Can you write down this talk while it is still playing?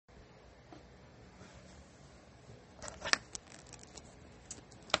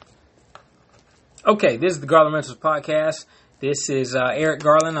Okay, this is the Garland Rentals Podcast. This is Eric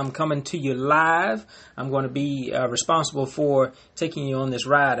Garland. I'm coming to you live. I'm going to be responsible for taking you on this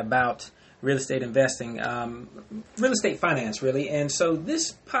ride about real estate investing, real estate finance, really. And so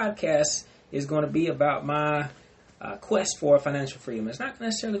this podcast is going to be about my quest for financial freedom. It's not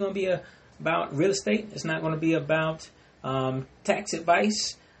necessarily going to be about real estate. It's not going to be about tax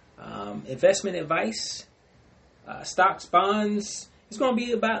advice, investment advice, stocks, bonds. It's going to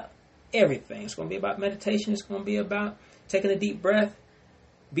be about everything. It's going to be about meditation. It's going to be about taking a deep breath,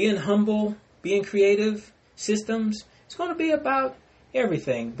 being humble, being creative, systems. It's going to be about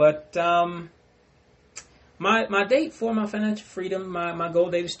everything. But my date for my financial freedom, my goal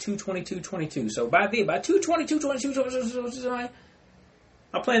date is 2/22/22. So by 2/22/22,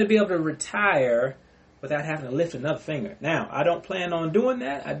 I plan to be able to retire without having to lift another finger. Now, I don't plan on doing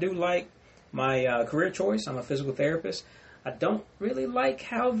that. I do like my career choice. I'm a physical therapist. I don't really like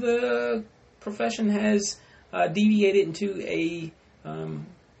how the profession has deviated into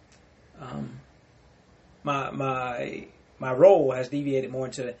my role has deviated more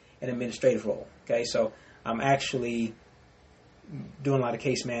into an administrative role. Okay, so I'm actually doing a lot of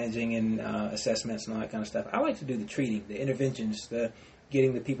case managing and assessments and all that kind of stuff. I like to do the treating, the interventions, the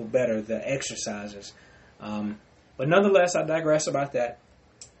getting the people better, the exercises. But nonetheless, I digress about that.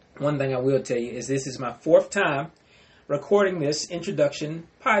 One thing I will tell you is this is my fourth time recording this introduction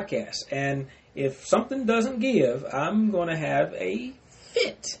podcast. And if something doesn't give, I'm going to have a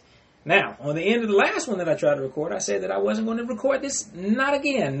fit. Now, on the end of the last one that I tried to record, I said that I wasn't going to record this not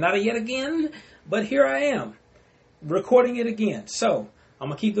yet again, but here I am, recording it again. So, I'm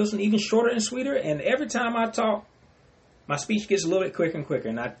going to keep this one even shorter and sweeter, and every time I talk, my speech gets a little bit quicker and quicker.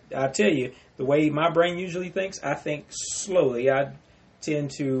 And I tell you, the way my brain usually thinks, I think slowly. I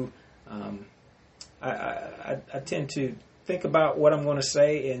tend to I tend to think about what I'm going to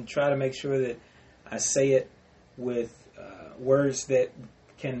say and try to make sure that I say it with words that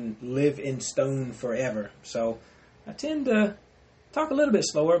can live in stone forever. So I tend to talk a little bit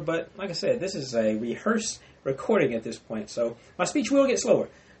slower, but like I said, this is a rehearsed recording at this point, so my speech will get slower.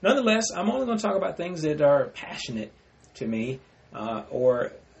 Nonetheless, I'm only going to talk about things that are passionate to me,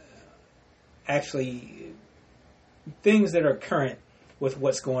 or actually things that are current with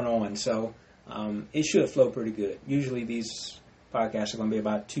what's going on. So it should flow pretty good. Usually these podcasts are going to be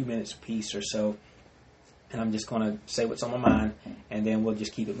about 2 minutes a piece or so, and I'm just going to say what's on my mind, and then we'll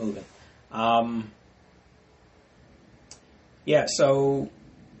just keep it moving. So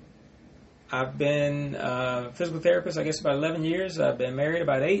I've been a physical therapist, I guess, about 11 years. I've been married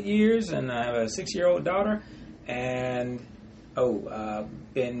about 8 years, and I have a 6-year-old daughter, and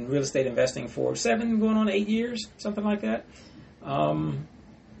been real estate investing for 7, going on 8 years, something like that.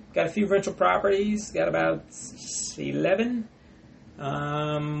 Got a few rental properties, got about 11.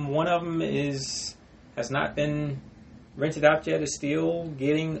 One of them has not been rented out yet, is still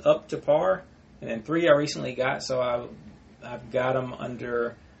getting up to par. And then 3 I recently got, so I've got them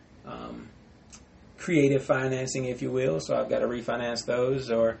under creative financing, if you will. So I've got to refinance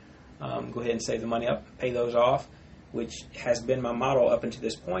those or go ahead and save the money up, pay those off, which has been my motto up until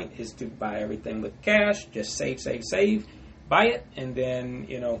this point, is to buy everything with cash, just save, buy it, and then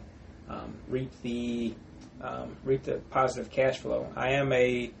reap the positive cash flow. I am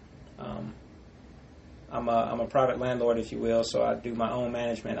I'm a private landlord, if you will, so I do my own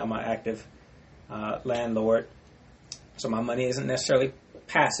management. I'm an active landlord, so my money isn't necessarily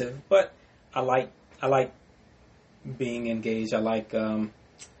passive, but I like being engaged. I like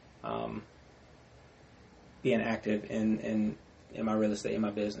being active in my real estate, in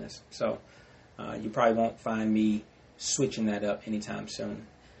my business. So you probably won't find me switching that up anytime soon.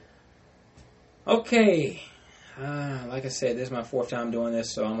 Okay, like I said, this is my fourth time doing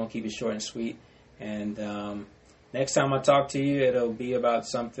this, so I'm going to keep it short and sweet. And next time I talk to you, it'll be about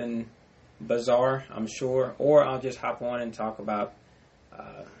something bizarre, I'm sure, or I'll just hop on and talk about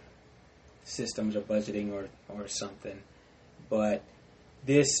systems or budgeting or something. But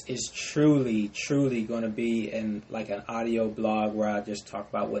this is truly going to be like an audio blog where I just talk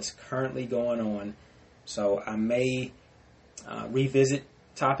about what's currently going on. So I may revisit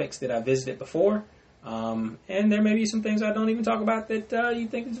topics that I visited before, and there may be some things I don't even talk about that you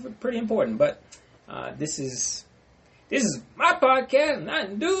think is pretty important. But this is my podcast, and I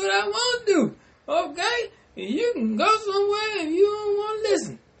can do what I want to do. Okay, you can go somewhere if you don't want to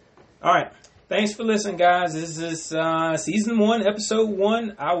listen. All right. Thanks for listening, guys. This is Season 1, Episode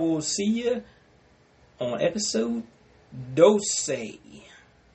 1. I will see you on Episode 12.